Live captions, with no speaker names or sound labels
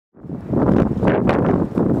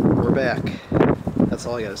back. That's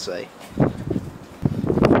all I gotta say.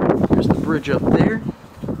 There's the bridge up there.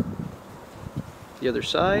 The other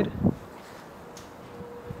side.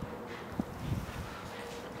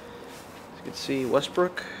 As you can see,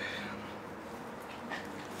 Westbrook.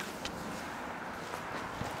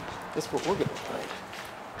 That's what we're gonna find.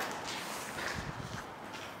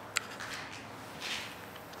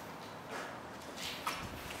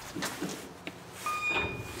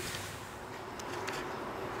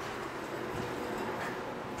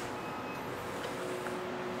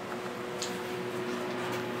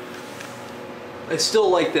 I still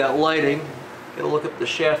like that lighting. Gotta look up the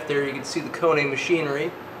shaft there, you can see the KONE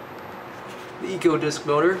machinery. The EcoDisc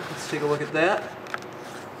motor, let's take a look at that.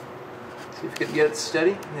 See if we can get it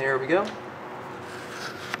steady. There we go.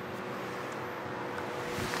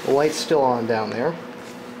 The light's still on down there.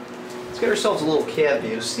 Let's get ourselves a little cab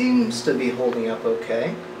view. Seems to be holding up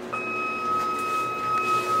okay.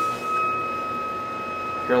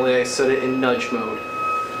 Apparently I set it in nudge mode.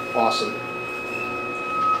 Awesome.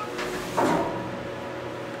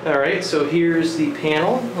 Alright, so here's the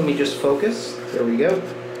panel. Let me just focus. There we go.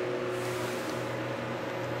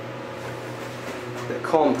 That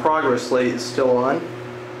calm progress light is still on.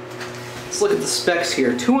 Let's look at the specs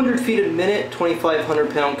here. 200 feet a minute, 2,500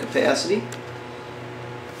 pound capacity.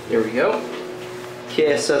 There we go.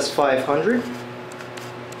 KSS 500.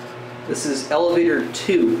 This is elevator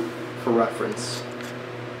 2 for reference.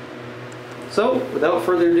 So, without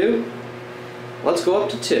further ado, let's go up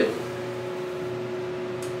to 2.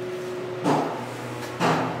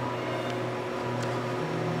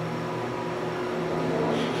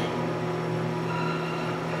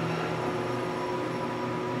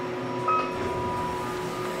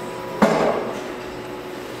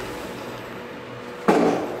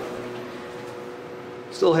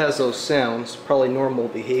 Still has those sounds, probably normal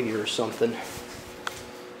behavior or something.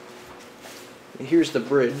 And here's the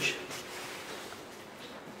bridge.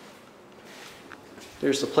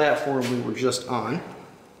 There's the platform we were just on.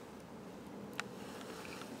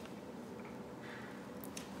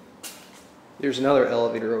 There's another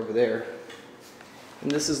elevator over there.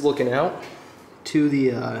 And this is looking out to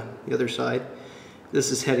the other side.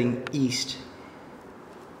 This is heading east.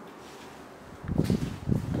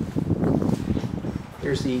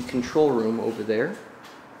 There's the control room over there.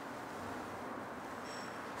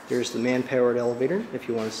 There's the man-powered elevator, if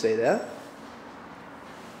you want to say that.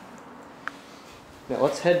 Now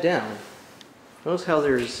let's head down. Notice how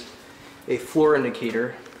there's a floor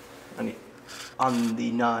indicator on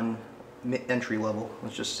the non-entry level.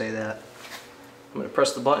 Let's just say that. I'm going to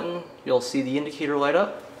press the button. You'll see the indicator light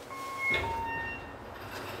up.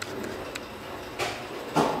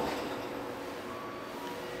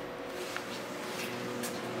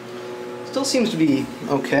 Still seems to be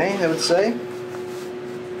okay, I would say.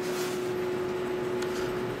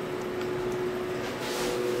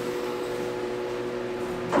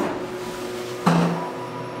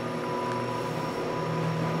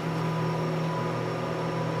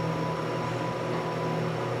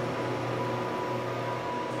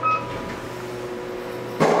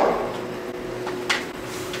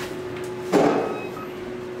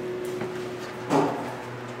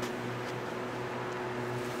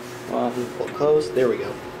 Pull it closed. There we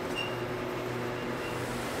go.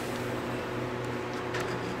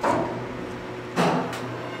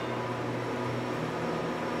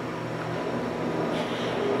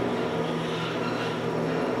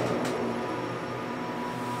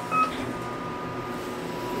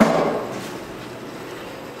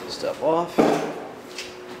 Step off.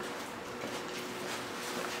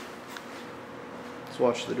 Let's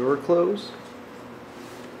watch the door close.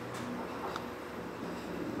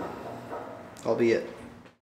 Albeit